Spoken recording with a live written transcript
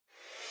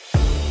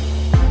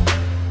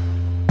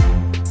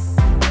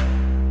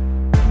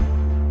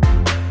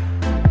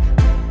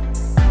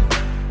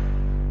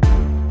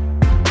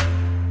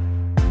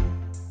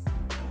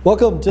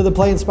Welcome to the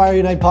Play Inspire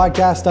Unite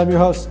podcast. I'm your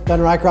host, Ben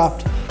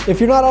Rycroft. If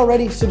you're not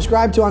already,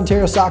 subscribe to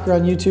Ontario Soccer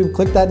on YouTube.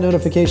 Click that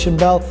notification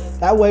bell.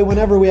 That way,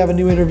 whenever we have a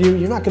new interview,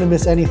 you're not going to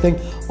miss anything.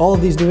 All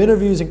of these new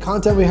interviews and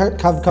content we have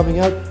coming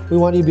out, we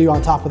want you to be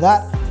on top of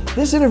that.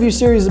 This interview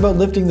series is about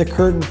lifting the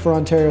curtain for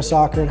Ontario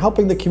Soccer and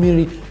helping the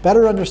community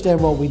better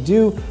understand what we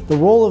do, the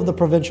role of the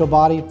provincial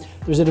body.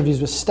 There's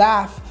interviews with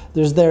staff.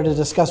 There's there to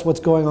discuss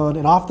what's going on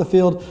and off the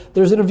field.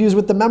 There's interviews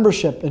with the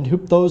membership and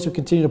those who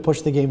continue to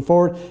push the game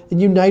forward and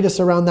unite us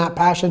around that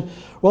passion.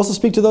 We'll also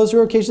speak to those who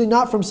are occasionally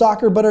not from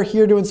soccer but are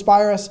here to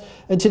inspire us.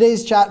 And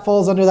today's chat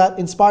falls under that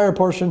inspire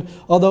portion,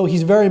 although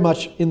he's very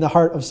much in the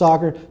heart of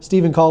soccer.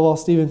 Stephen Caldwell.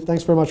 Stephen,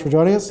 thanks very much for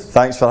joining us.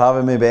 Thanks for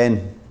having me,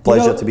 Ben.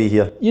 Pleasure to be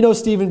here. You know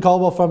Stephen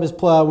Caldwell from his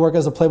work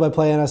as a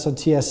play-by-play analyst on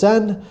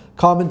TSN,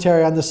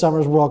 commentary on this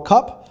summer's World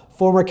Cup,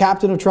 former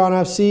captain of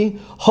Toronto FC,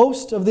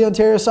 host of the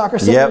Ontario Soccer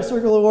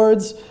Circle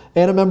Awards,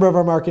 and a member of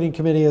our marketing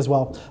committee as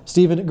well.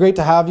 Stephen, great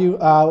to have you.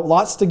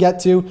 Lots to get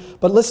to,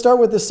 but let's start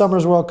with this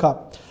summer's World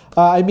Cup.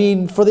 I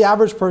mean, for the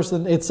average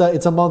person, it's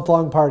a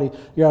month-long party.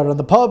 You're out on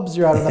the pubs,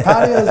 you're out on the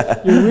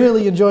patios, you're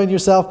really enjoying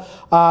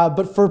yourself.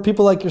 But for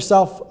people like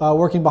yourself,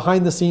 working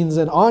behind the scenes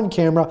and on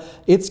camera,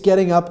 it's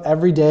getting up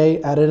every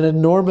day at an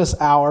enormous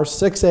hour,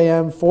 6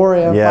 a.m., 4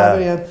 a.m.,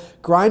 5 a.m.,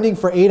 grinding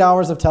for 8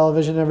 hours of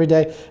television every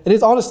day. And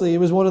it's honestly, it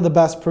was one of the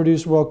best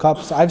produced World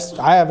Cups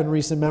I have in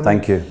recent memory.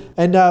 Thank you.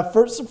 And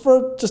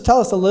just tell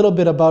us a little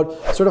bit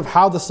about sort of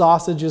how the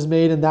sausage is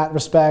made in that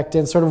respect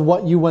and sort of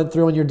what you went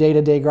through in your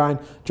day-to-day grind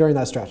during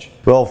that stretch.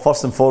 Well,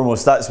 first and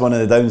foremost, that's one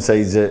of the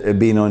downsides of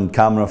being on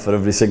camera for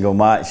every single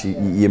match.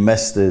 You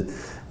miss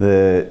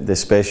the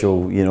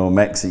special,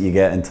 mix that you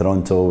get in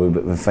Toronto. We've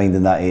been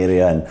finding that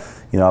area, and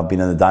I've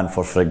been in the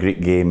Danforth for a Greek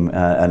game.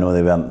 I know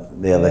they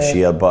weren't there this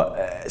year, but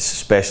it's a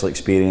special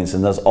experience,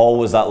 and there's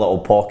always that little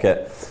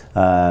pocket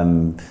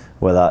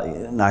with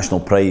that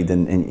national pride,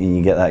 and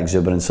you get that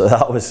exuberance. So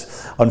that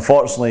was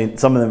unfortunately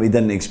something that we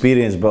didn't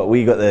experience, but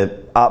we got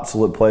the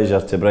absolute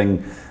pleasure to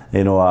bring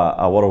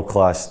a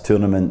world-class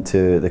tournament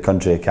to the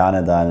country of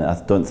Canada, and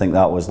I don't think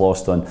that was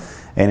lost on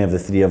any of the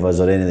three of us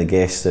or any of the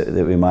guests that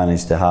we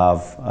managed to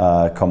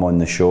have come on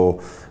the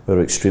show. We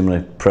were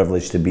extremely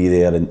privileged to be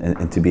there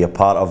and to be a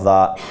part of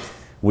that.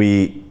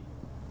 We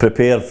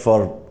prepared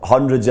for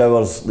hundreds of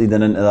hours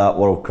leading into that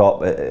World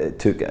Cup. It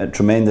took a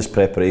tremendous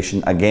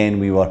preparation. Again,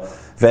 we were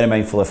very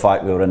mindful of the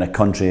fact we were in a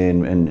country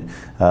and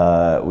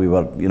we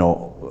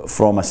were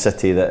from a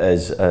city that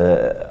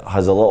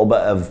has a little bit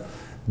of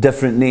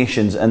different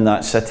nations in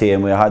that city,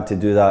 and we had to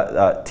do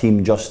that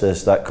team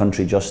justice, that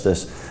country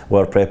justice with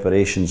our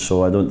preparation.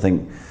 So I don't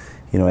think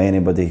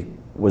anybody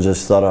was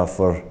as thorough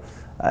for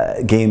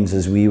games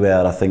as we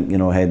were. I think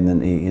heading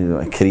into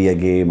a Korea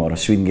game or a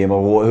Sweden game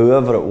or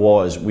whoever it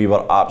was, we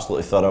were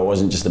absolutely thorough. It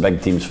wasn't just the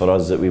big teams for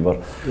us that we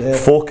were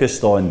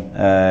focused on,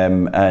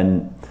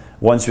 and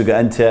once we got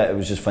into it, it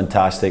was just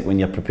fantastic. When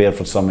you're prepared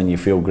for something, you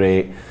feel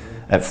great.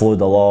 It flowed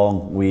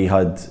along. We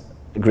had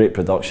great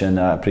production.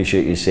 I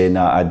appreciate you saying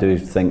that. I do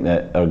think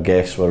that our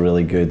guests were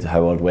really good.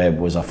 Howard Webb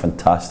was a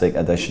fantastic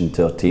addition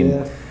to our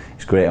team.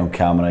 He's great on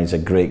camera. He's a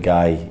great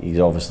guy. He's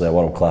obviously a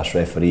world-class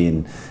referee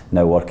and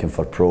now working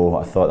for Pro.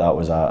 I thought that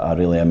was a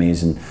really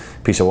amazing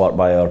piece of work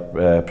by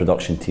our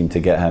production team to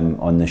get him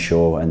on the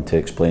show and to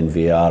explain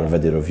VAR,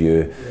 video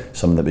review,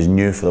 something that was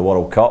new for the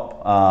World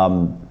Cup.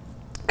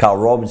 Carl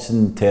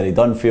Robinson, Terry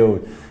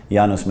Dunfield,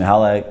 Janos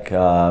Mihalik,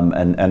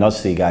 and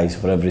us three guys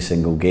for every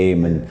single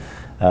game. And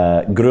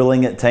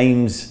grueling at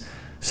times,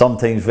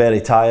 sometimes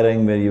very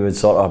tiring, where you would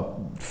sort of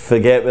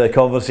forget where the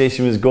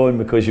conversation was going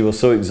because you were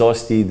so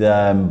exhausted,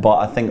 but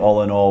I think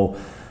all in all,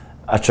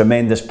 a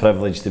tremendous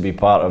privilege to be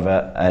part of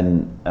it,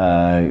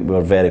 and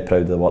we're very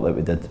proud of the work that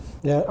we did.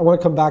 Yeah, I want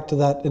to come back to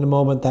that in a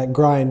moment, that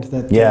grind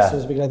that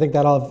because I think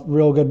that'll have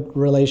real good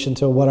relation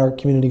to what our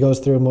community goes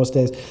through in most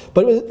days.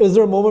 But is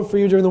there a moment for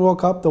you during the World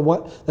Cup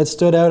that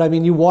stood out? I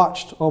mean, you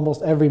watched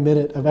almost every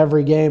minute of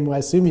every game, I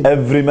assume you did.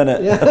 Every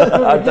minute.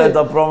 I did,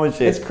 I promise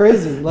you. It's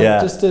crazy,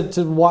 just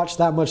to watch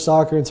that much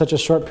soccer in such a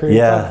short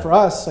period of time. For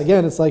us,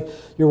 again, it's like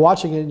you're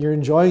watching it and you're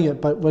enjoying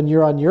it, but when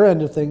you're on your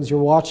end of things, you're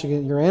watching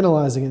it, you're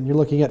analyzing it, and you're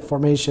looking at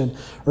formation.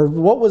 Or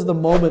what was the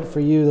moment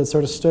for you that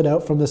sort of stood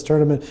out from this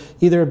tournament?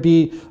 Either it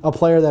be a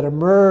player that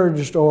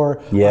emerged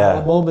or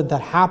a moment that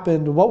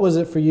happened. What was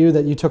it for you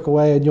that you took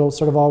away and you'll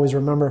sort of always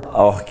remember?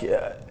 Oh,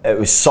 it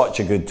was such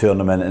a good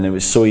tournament, and it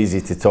was so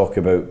easy to talk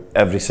about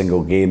every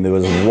single game. There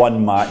was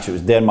one match, it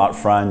was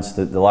Denmark-France,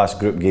 the last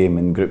group game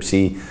in Group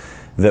C,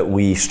 that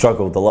we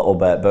struggled a little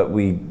bit, but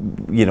we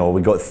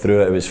got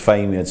through it. It was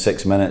fine. We had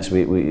 6 minutes.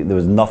 There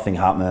was nothing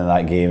happening in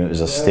that game. It was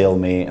a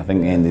stalemate. I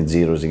think it ended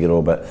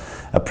 0-0, but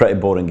a pretty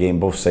boring game.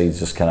 Both sides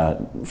just kind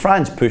of.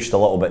 France pushed a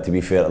little bit, to be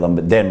fair to them,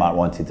 but Denmark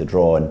wanted to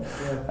draw, and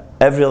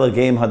every other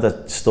game had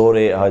a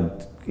story. It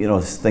had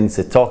things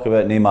to talk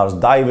about. Neymar's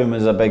diving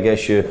was a big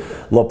issue.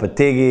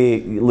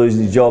 Lopetegui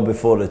losing his job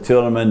before the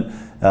tournament.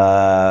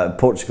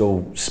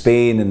 Portugal,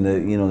 Spain, and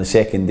the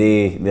second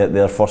day,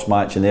 their first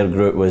match in their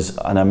group was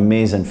an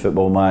amazing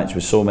football match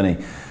with so many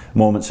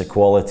moments of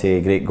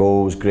quality, great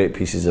goals, great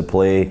pieces of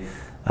play.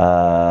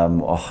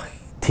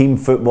 team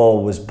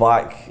football was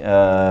back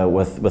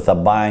with a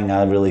bang.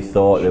 I really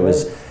thought there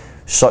was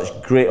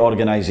such great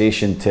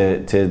organisation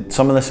to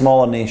some of the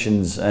smaller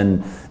nations,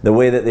 and the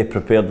way that they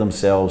prepared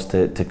themselves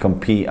to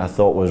compete, I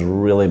thought was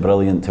really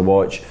brilliant to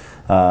watch.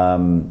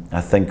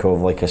 I think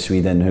of like a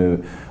Sweden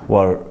who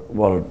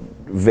were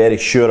very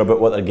sure about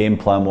what their game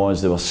plan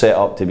was. They were set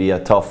up to be a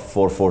tough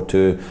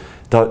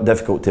 4-4-2,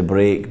 difficult to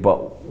break,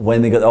 but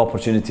when they got the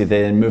opportunity to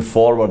then move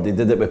forward, they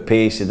did it with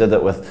pace, they did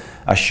it with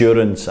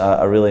assurance.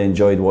 I really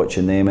enjoyed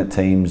watching them at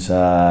times.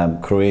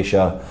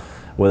 Croatia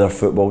with their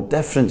football,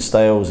 different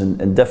styles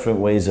and different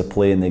ways of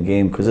playing the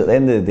game, because at the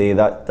end of the day,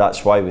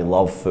 that's why we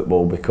love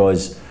football,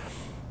 because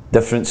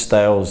different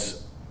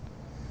styles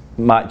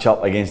match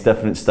up against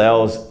different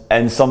styles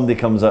and somebody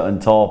comes out on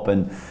top.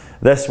 And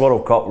this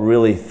World Cup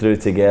really threw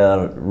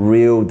together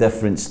real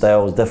different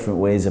styles, different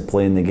ways of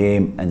playing the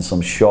game, and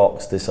some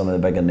shocks to some of the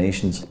bigger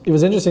nations. It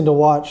was interesting to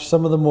watch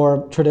some of the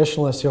more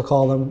traditionalists, you'll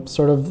call them,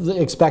 sort of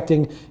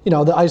expecting, you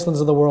know, the Icelands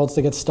of the world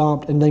to get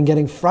stomped and then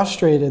getting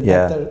frustrated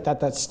that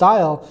that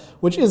style,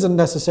 which isn't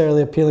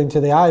necessarily appealing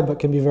to the eye but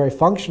can be very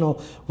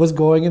functional, was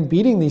going and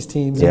beating these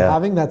teams and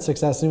having that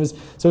success. And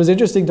it was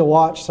interesting to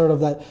watch sort of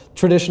that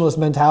traditionalist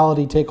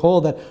mentality take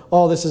hold, that,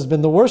 oh, this has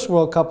been the worst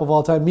World Cup of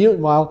all time.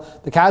 Meanwhile,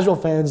 the casual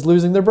fans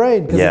losing their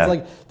brain, because it's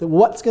like,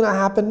 what's going to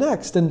happen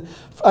next? And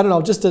I don't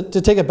know, just to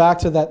take it back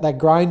to that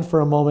grind for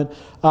a moment,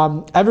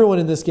 everyone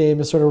in this game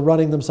is sort of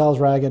running themselves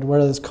ragged,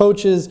 whether it's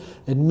coaches,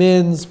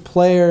 admins,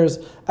 players.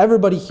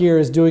 Everybody here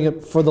is doing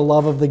it for the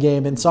love of the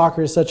game, and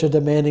soccer is such a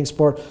demanding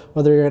sport,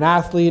 whether you're an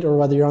athlete or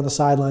whether you're on the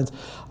sidelines.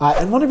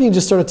 And one of you can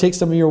just sort of take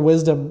some of your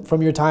wisdom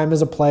from your time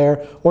as a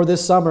player or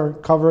this summer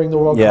covering the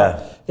World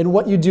Cup, and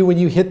what you do when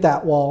you hit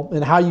that wall,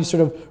 and how you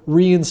sort of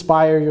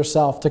re-inspire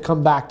yourself to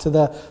come back to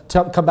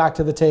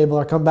the table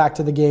or come back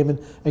to the game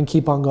and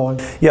keep on going.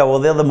 Yeah, well,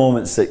 they're the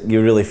moments that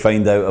you really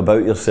find out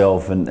about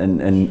yourself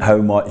and how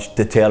much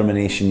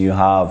determination you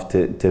have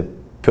to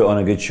put on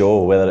a good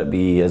show, whether it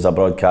be as a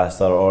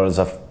broadcaster or as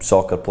a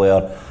soccer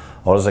player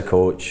or as a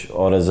coach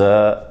or as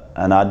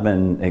an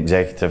admin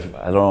executive.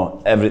 I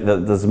don't know,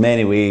 there's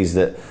many ways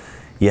that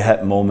you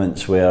hit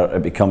moments where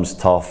it becomes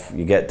tough,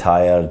 you get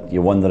tired,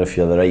 you wonder if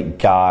you're the right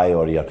guy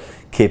or you're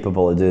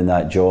capable of doing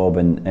that job,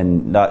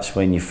 and that's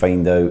when you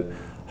find out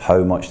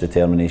how much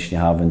determination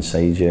you have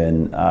inside you.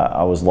 And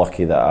I was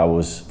lucky that I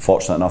was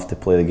fortunate enough to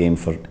play the game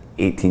for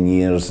 18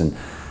 years and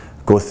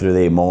go through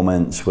the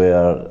moments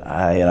where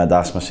I'd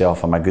ask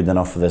myself, am I good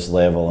enough for this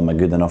level? Am I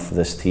good enough for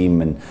this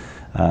team?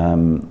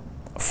 And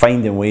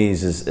finding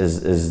ways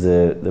is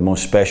the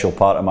most special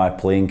part of my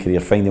playing career.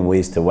 Finding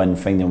ways to win,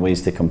 finding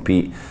ways to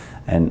compete,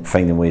 and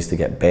finding ways to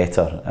get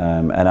better.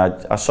 And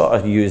I sort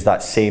of use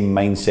that same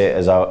mindset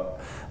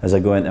as I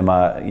go into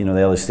my the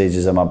early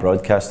stages of my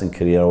broadcasting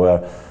career,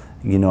 where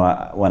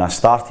when I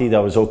started, I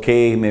was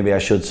okay, maybe I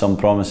showed some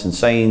promising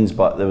signs,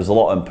 but there was a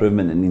lot of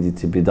improvement that needed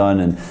to be done.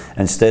 And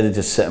instead of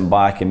just sitting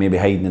back and maybe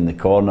hiding in the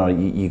corner,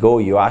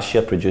 you ask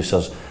your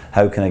producers,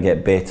 how can I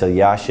get better?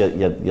 You ask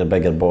your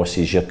bigger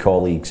bosses, your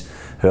colleagues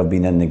who have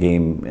been in the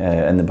game,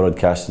 in the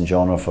broadcasting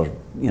genre for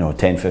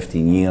 10,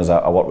 15 years.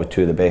 I work with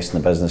two of the best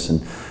in the business,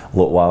 and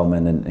Lot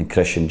Wildman and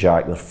Christian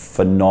Jack. They're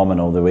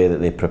phenomenal, the way that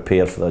they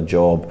prepare for their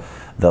job,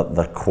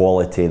 their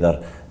quality,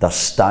 their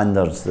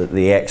standards,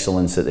 the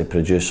excellence that they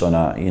produce on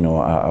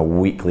a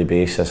weekly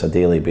basis, a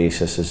daily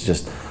basis, is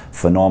just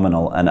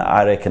phenomenal. And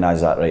I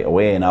recognise that right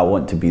away, and I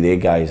want to be their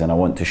guys, and I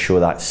want to show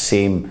that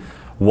same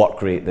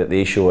work rate that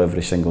they show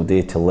every single day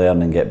to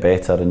learn and get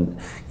better. And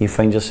you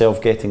find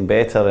yourself getting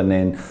better, and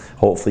then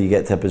hopefully you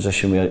get to a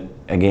position where,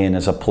 again,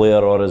 as a player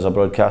or as a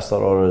broadcaster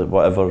or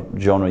whatever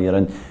genre you're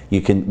in, you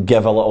can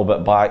give a little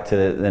bit back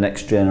to the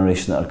next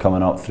generation that are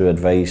coming up through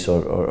advice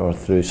or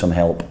through some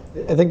help.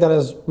 I think that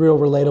has real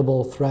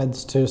relatable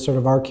threads to sort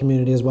of our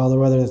community as well,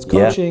 whether it's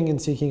coaching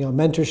and seeking out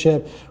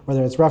mentorship,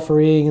 whether it's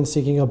refereeing and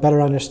seeking out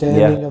better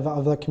understanding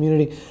of the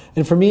community.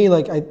 And for me,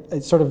 like I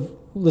sort of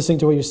listening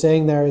to what you're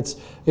saying there, it's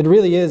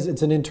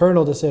an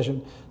internal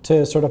decision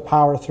to sort of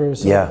power through.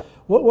 So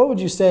what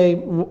would you say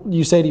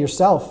to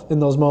yourself in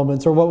those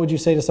moments, or what would you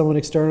say to someone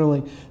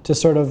externally to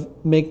sort of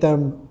make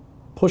them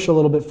push a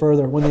little bit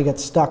further when they get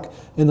stuck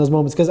in those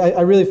moments? Because I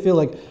really feel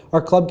like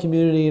our club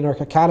community and our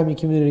academy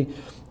community,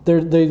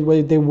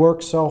 they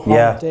work so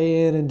hard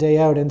day in and day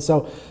out, and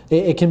so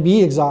it can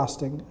be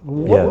exhausting.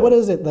 What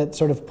is it that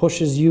sort of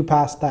pushes you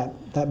past that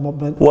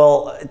moment?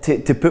 Well,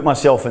 to put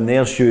myself in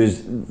their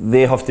shoes,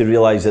 they have to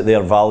realise that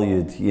they're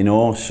valued,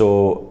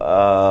 so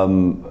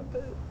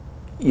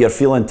you're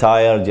feeling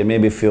tired, you're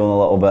maybe feeling a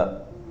little bit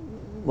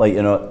like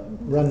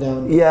run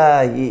down.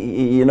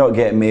 You're not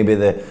getting maybe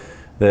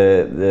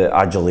the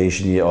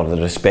adulation or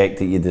the respect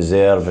that you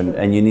deserve,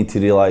 and you need to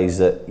realise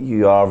that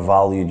you are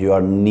valued, you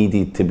are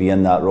needed to be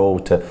in that role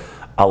to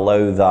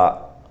allow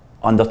that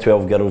under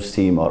 12 girls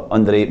team or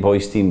under 8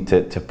 boys team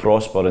to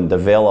prosper and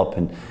develop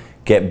and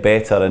get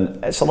better.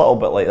 And it's a little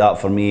bit like that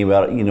for me,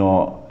 where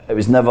it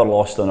was never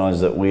lost on us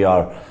that we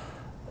are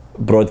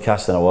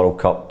broadcasting a World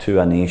Cup to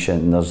a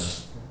nation.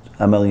 There's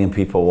 1 million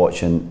people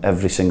watching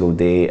every single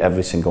day,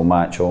 every single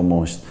match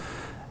almost.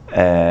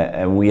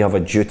 and we have a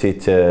duty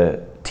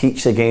to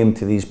teach the game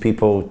to these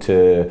people,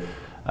 to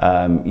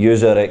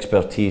use our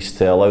expertise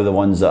to allow the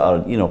ones that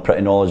are, you know,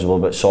 pretty knowledgeable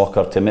about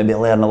soccer to maybe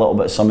learn a little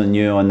bit something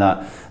new on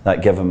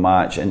that given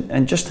match,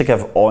 and just to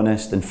give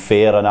honest and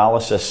fair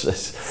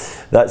analysis.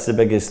 That's the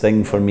biggest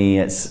thing for me.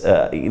 It's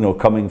you know,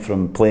 coming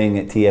from playing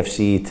at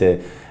TFC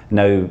to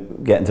now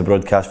getting to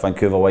broadcast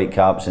Vancouver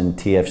Whitecaps and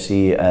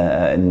TFC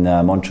and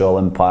Montreal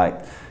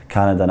Impact,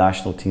 Canada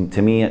national team.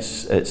 To me,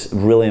 it's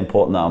really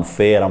important that I'm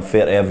fair. I'm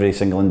fair to every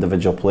single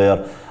individual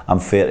player. I'm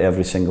fair to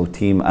every single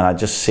team, and I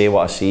just say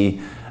what I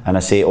see, and I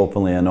say it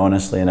openly and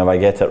honestly. And if I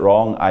get it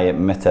wrong, I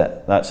admit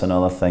it. That's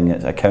another thing.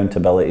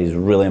 Accountability is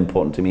really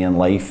important to me in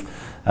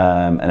life.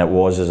 And it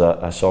was as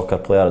a soccer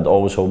player. I'd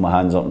always hold my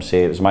hands up and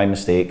say it was my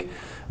mistake,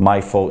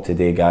 my fault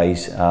today,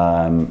 guys.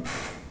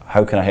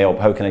 How can I help?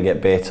 How can I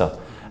get better?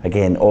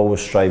 Again,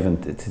 always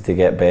striving to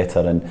get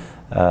better, and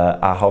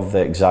I have the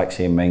exact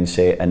same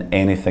mindset in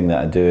anything that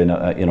I do,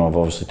 and you know, I've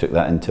obviously took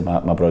that into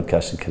my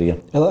broadcasting career.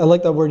 I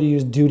like that word you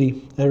use,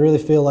 duty. I really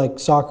feel like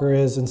soccer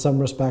is, in some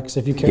respects,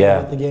 if you care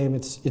about the game,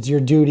 it's your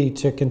duty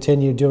to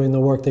continue doing the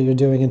work that you're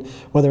doing, and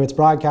whether it's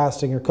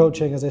broadcasting or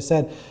coaching, as I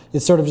said,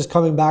 it's sort of just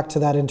coming back to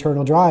that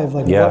internal drive,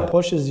 like what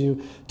pushes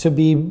you to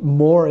be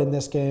more in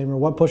this game, or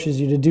what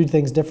pushes you to do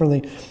things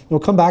differently. We'll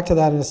come back to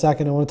that in a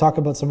second. I want to talk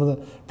about some of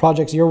the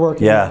projects you're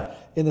working on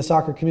in the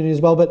soccer community as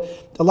well. But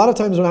a lot of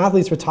times when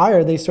athletes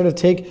retire, they sort of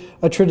take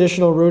a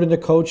traditional route into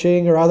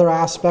coaching or other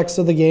aspects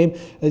of the game.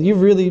 And you've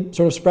really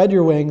sort of spread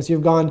your wings.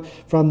 You've gone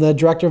from the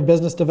director of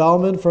business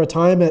development for a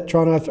time at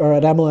Toronto or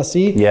at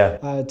MLSE,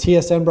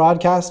 TSN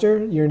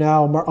broadcaster. You're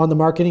now on the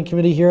marketing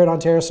committee here at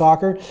Ontario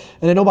Soccer.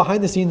 And I know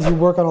behind the scenes you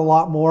work on a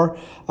lot more.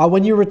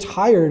 When you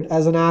retired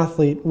as an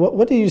athlete,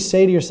 what do you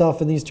say to yourself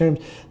in these terms?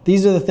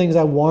 These are the things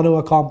I want to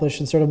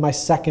accomplish in sort of my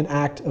second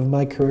act of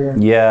my career.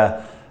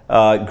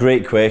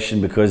 Great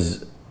question,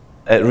 because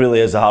it really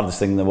is the hardest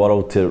thing in the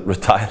world to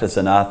retire as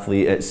an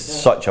athlete. It's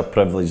such a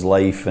privileged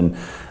life, and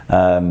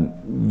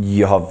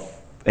you have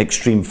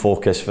extreme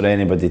focus. For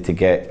anybody to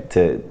get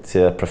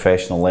to a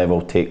professional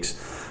level takes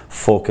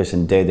focus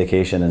and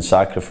dedication and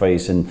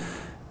sacrifice, and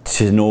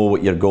to know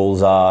what your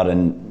goals are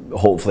and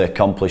hopefully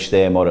accomplish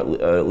them, or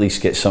at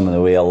least get some of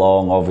the way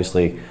along.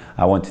 Obviously,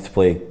 I wanted to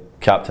play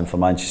captain for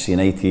Manchester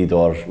United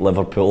or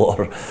Liverpool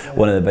or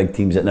one of the big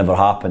teams. It never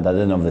happened. I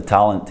didn't have the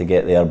talent to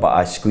get there, but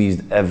I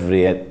squeezed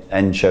every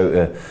inch out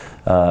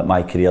of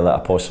my career that I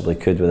possibly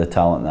could with the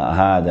talent that I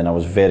had, and I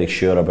was very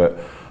sure about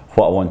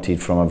what I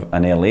wanted from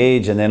an early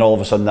age. And then all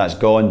of a sudden that's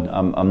gone.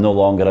 I'm no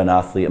longer an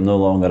athlete. I'm no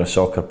longer a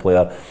soccer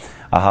player.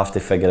 I have to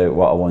figure out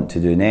what I want to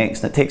do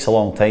next, and it takes a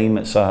long time.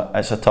 It's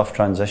a tough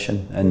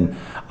transition, and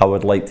I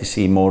would like to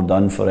see more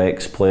done for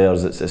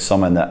ex-players. It's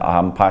something that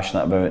I'm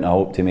passionate about, and I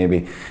hope to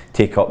maybe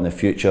take up in the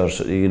future.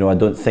 So, you know, I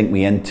don't think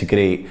we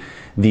integrate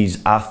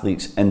these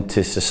athletes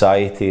into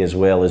society as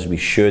well as we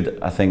should.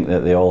 I think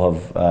that they all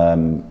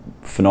have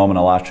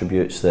phenomenal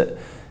attributes that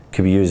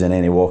could be used in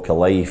any walk of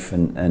life,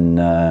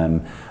 and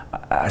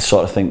I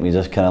sort of think we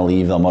just kind of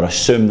leave them or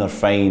assume they're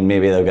fine.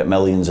 Maybe they'll get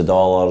millions of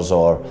dollars,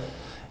 or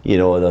you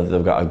know,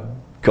 they've got a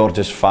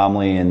gorgeous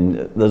family,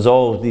 and there's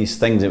all these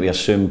things that we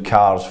assume,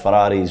 cars,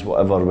 Ferraris,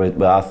 whatever, with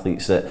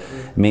athletes that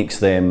makes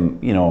them,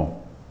 you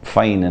know,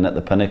 fine and at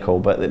the pinnacle,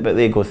 but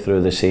they go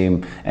through the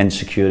same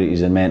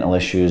insecurities and mental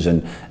issues,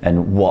 and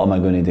what am I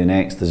going to do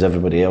next as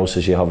everybody else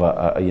as you have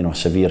a you know,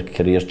 severe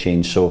career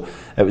change. So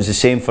it was the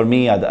same for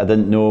me. I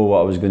didn't know what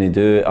I was going to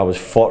do. I was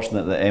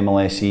fortunate that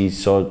MLSE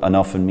saw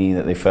enough in me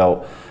that they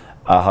felt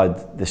I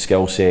had the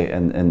skill set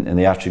and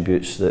the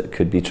attributes that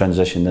could be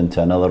transitioned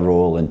into another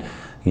role. And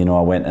you know,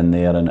 I went in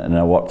there and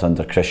I worked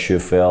under Chris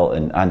Schufelt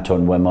and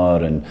Anton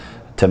Wimmer, and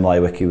Tim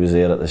Leiweke was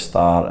there at the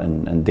start,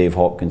 and Dave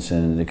Hopkinson,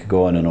 and they could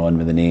go on and on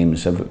with the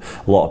names. A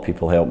lot of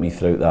people helped me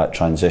throughout that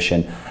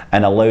transition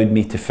and allowed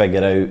me to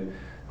figure out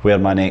where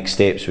my next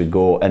steps would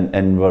go,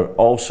 and were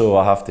also,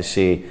 I have to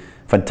say,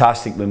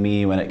 fantastic with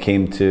me when it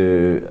came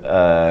to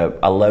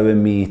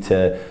allowing me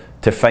to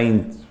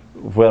find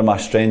where my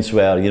strengths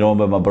were. You know,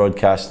 with my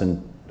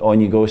broadcasting, on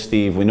you go,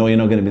 Steve. We know you're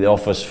not going to be in the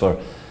office for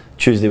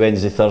Tuesday,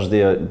 Wednesday,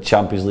 Thursday,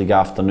 Champions League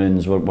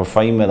afternoons. We're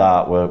fine with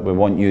that. We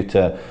want you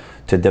to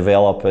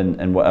develop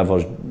in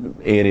whatever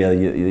area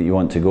you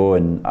want to go.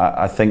 And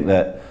I think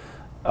that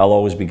I'll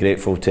always be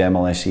grateful to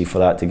MLSE for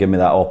that, to give me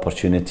that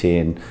opportunity,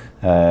 and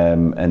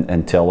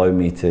to allow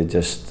me to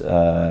just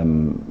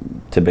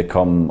to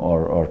become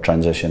or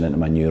transition into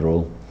my new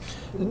role.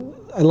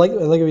 I like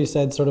what you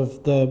said, sort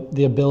of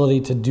the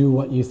ability to do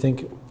what you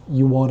think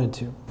you wanted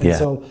to. And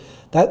so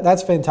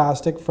that's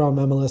fantastic from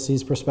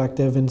MLSE's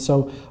perspective. And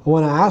so I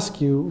want to ask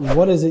you,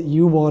 what is it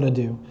you want to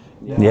do?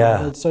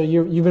 So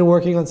you've been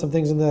working on some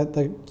things in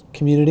the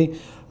community,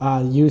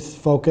 youth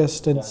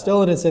focused, and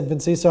still in its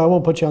infancy, so I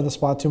won't put you on the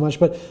spot too much,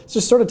 but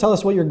just sort of tell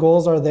us what your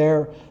goals are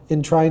there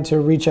in trying to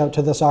reach out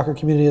to the soccer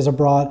community as a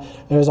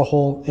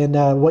whole,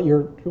 and what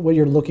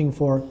you're looking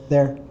for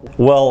there.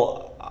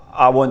 Well,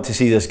 I want to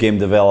see this game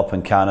develop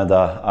in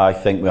Canada. I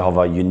think we have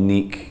a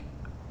unique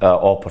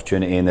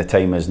opportunity, and the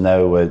time is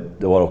now with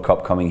the World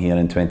Cup coming here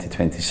in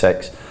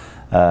 2026.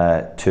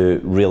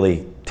 to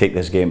really take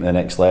this game to the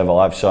next level.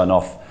 I've saw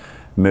enough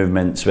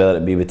movements, whether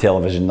it be with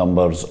television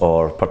numbers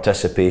or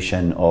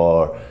participation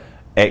or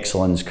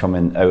excellence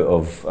coming out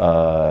of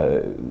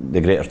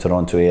the Greater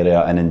Toronto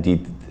area and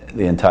indeed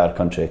the entire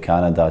country of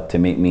Canada, to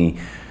make me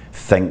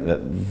think that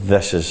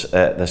this is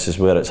it, this is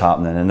where it's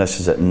happening, and this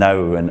is it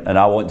now, and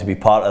I want to be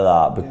part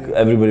of that. Because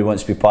everybody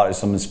wants to be part of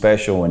something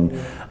special, and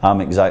I'm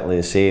exactly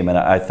the same, and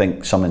I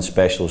think something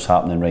special is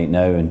happening right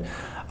now, and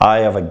I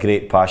have a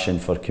great passion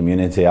for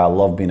community. I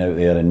love being out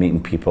there and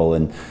meeting people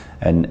and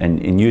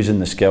using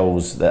the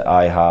skills that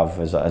I have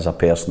as a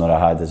person, or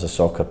I had as a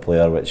soccer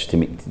player, which to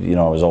me, you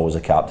know, I was always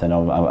a captain.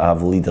 I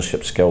have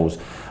leadership skills.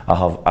 I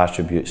have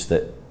attributes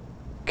that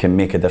can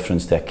make a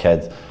difference to a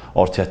kid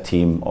or to a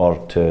team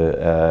or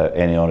to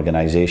any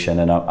organisation,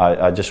 and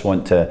I just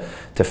want to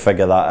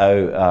figure that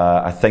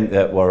out. I think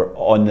that we're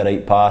on the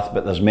right path,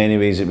 but there's many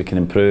ways that we can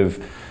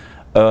improve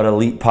our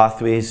elite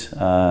pathways.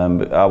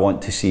 I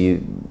want to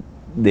see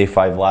the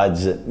 5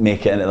 lads that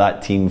make it into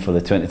that team for the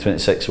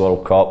 2026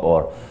 World Cup,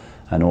 or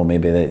I know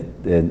maybe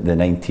the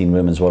 19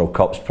 Women's World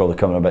Cup's probably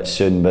coming a bit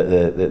soon, but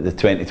the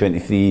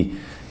 2023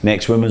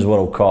 next Women's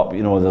World Cup,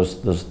 you know,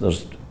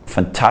 there's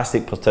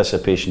fantastic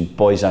participation,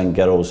 boys and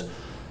girls,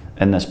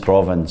 in this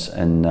province,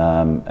 and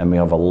we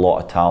have a lot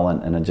of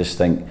talent, and I just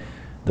think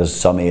there's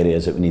some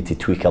areas that we need to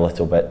tweak a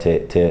little bit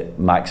to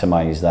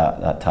maximise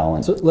that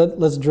talent. So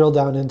let's drill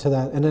down into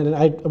that, and then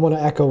I want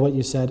to echo what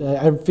you said.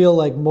 I feel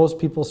like most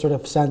people sort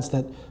of sense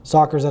that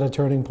soccer's at a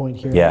turning point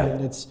here. Yeah.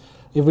 And it's,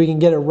 if we can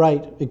get it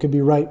right, it could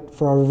be right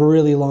for a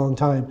really long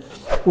time.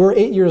 We're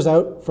 8 years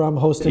out from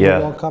hosting the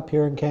World Cup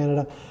here in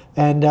Canada.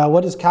 And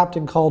what does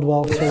Captain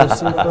Caldwell sort of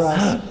see for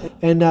us?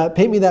 And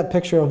paint me that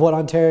picture of what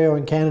Ontario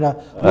and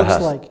Canada looks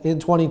like in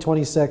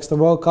 2026. The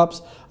World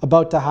Cup's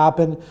about to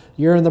happen.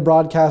 You're in the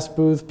broadcast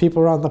booth.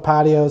 People are on the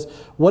patios.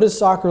 What does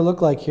soccer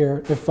look like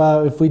here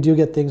if we do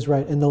get things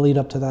right in the lead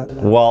up to that?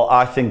 Well,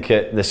 I think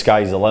the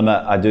sky's the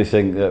limit. I do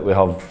think that we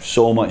have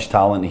so much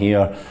talent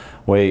here.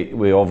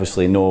 We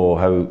obviously know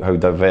how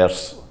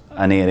diverse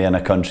an area in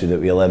a country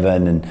that we live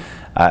in, and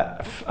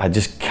I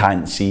just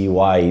can't see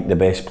why the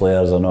best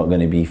players are not going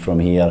to be from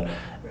here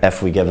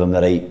if we give them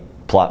the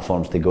right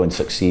platforms to go and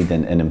succeed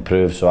and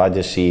improve. So I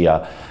just see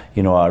a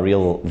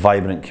real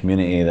vibrant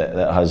community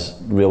that has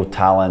real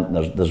talent.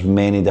 There's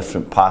many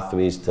different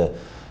pathways to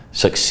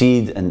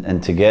succeed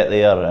and to get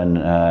there, and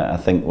I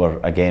think we're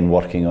again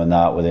working on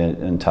that with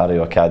the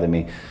Ontario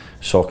Academy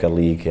Soccer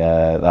League,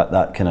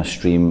 that kind of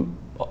stream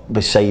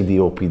beside the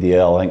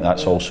OPDL. I think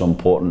that's also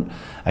important.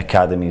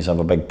 Academies have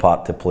a big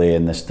part to play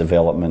in this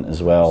development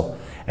as well.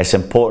 It's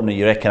important that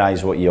you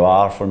recognise what you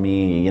are. For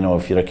me, you know,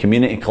 if you're a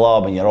community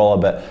club and you're all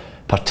about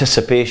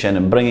participation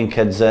and bringing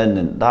kids in,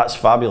 and that's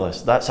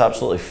fabulous, that's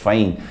absolutely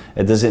fine.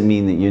 It doesn't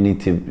mean that you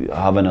need to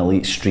have an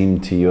elite stream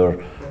to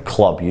your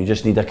club. You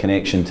just need a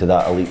connection to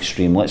that elite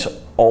stream. Let's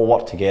all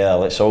work together,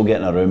 let's all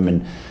get in a room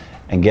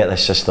and get the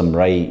system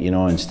right, you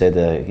know, instead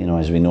of, you know,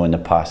 as we know in the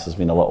past there's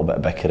been a little bit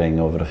of bickering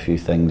over a few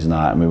things and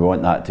that, and we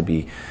want that to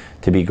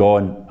be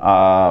gone.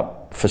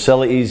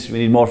 Facilities, we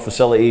need more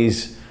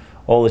facilities.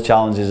 All the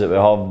challenges that we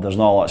have, there's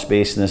not a lot of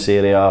space in this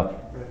area.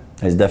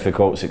 It's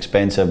difficult, it's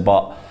expensive,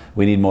 but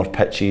we need more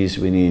pitches,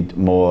 we need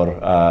more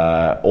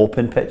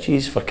open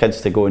pitches for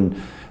kids to go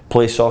and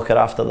play soccer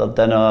after their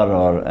dinner,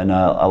 or in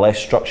a less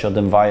structured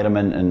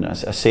environment, and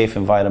a safe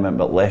environment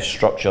but less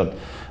structured,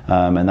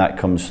 and that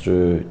comes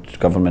through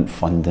government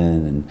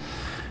funding.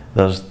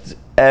 And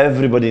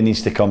everybody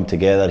needs to come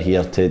together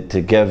here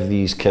to give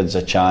these kids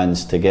a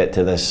chance to get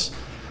to this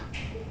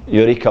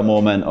eureka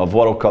moment of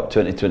World Cup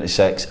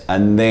 2026,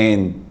 and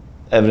then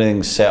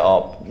everything's set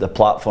up, the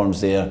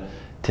platform's there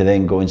to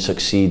then go and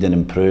succeed and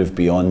improve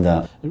beyond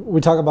that.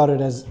 We talk about it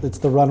as it's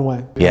the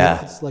runway.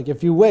 Yeah. It's like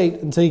if you wait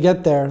until you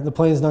get there, the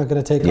plane's not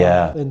going to take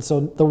off. And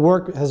so the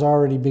work has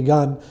already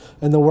begun,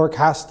 and the work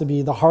has to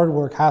be, the hard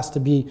work has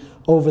to be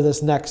over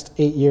this next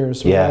 8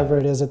 years, whatever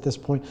it is at this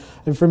point.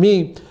 And for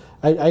me,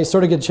 I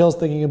sort of get chills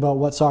thinking about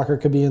what soccer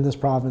could be in this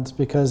province,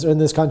 because in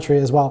this country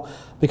as well,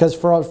 because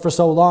for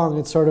so long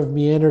it's sort of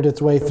meandered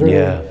its way through.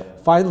 Yeah.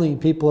 Finally,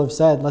 people have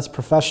said, let's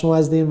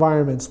professionalize the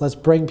environments, let's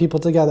bring people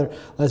together,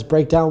 let's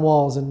break down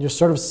walls, and you're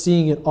sort of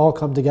seeing it all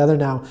come together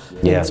now.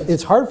 Yeah.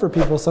 It's hard for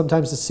people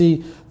sometimes to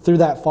see through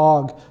that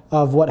fog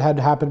of what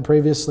had happened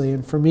previously,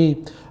 and for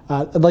me,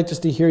 I'd like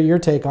just to hear your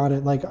take on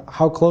it. Like,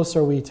 how close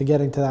are we to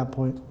getting to that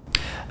point?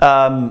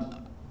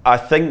 I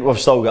think we've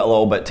still got a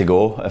little bit to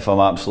go, if I'm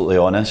absolutely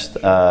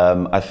honest.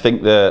 I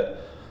think that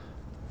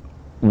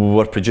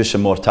we're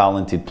producing more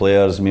talented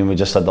players. I mean, we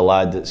just had the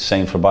lad that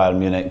signed for Bayern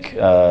Munich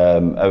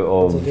out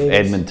of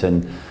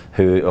Edmonton,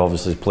 who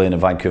obviously is playing in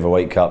Vancouver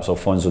Whitecaps,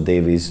 Alphonso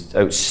Davies,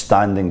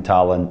 outstanding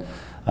talent.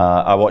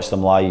 I watched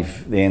him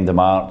live the end of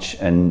March,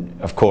 and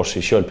of course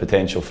he showed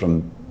potential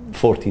from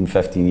 14,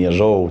 15 years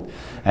old,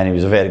 and he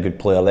was a very good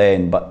player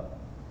then. But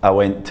I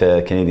went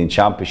to Canadian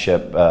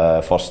Championship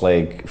first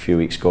leg a few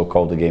weeks ago,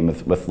 called the game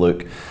with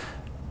Luke,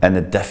 and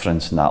the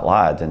difference in that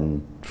lad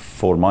in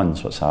 4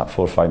 months, 4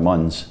 or 5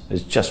 months,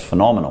 is just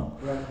phenomenal.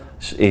 Right.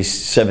 he's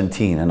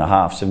 17 and a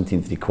half,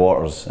 17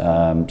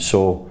 3/4.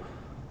 So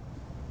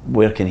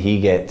where can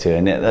he get to?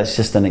 And that's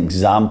just an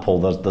example.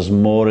 There's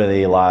more of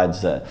the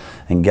lads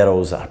and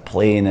girls that are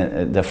playing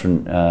at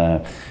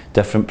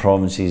different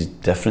provinces,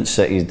 different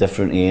cities,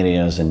 different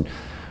areas, and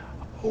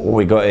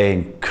we got to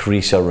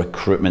increase our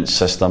recruitment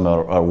system,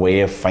 our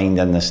way of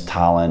finding this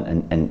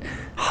talent and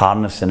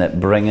harnessing it,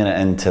 bringing it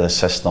into the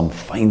system,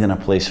 finding a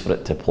place for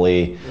it to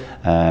play,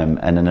 and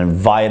an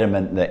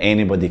environment that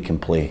anybody can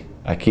play.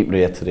 I keep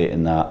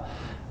reiterating that.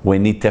 We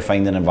need to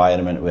find an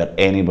environment where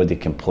anybody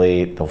can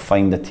play. They'll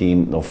find a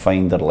team, they'll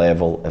find their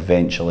level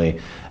eventually,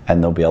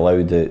 and they'll be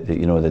allowed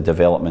the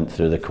development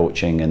through the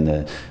coaching and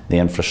the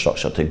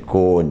infrastructure to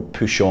go and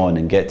push on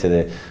and get to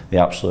the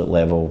absolute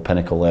level,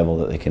 pinnacle level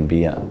that they can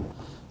be at.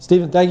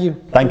 Stephen, thank you.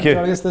 Thank you.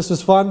 This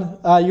was fun.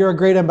 You're a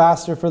great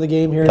ambassador for the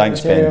game here in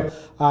Ontario.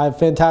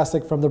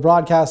 Fantastic, from the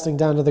broadcasting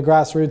down to the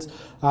grassroots.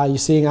 You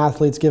seeing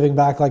athletes giving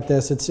back like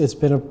this. It's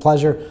been a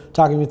pleasure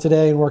talking with you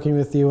today and working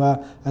with you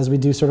as we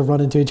do sort of run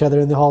into each other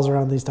in the halls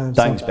around these times.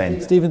 Thanks, Ben.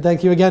 Stephen,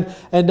 thank you again.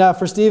 And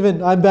for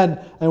Stephen, I'm Ben.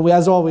 And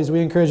as always, we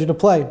encourage you to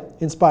play,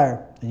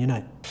 inspire, and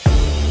unite.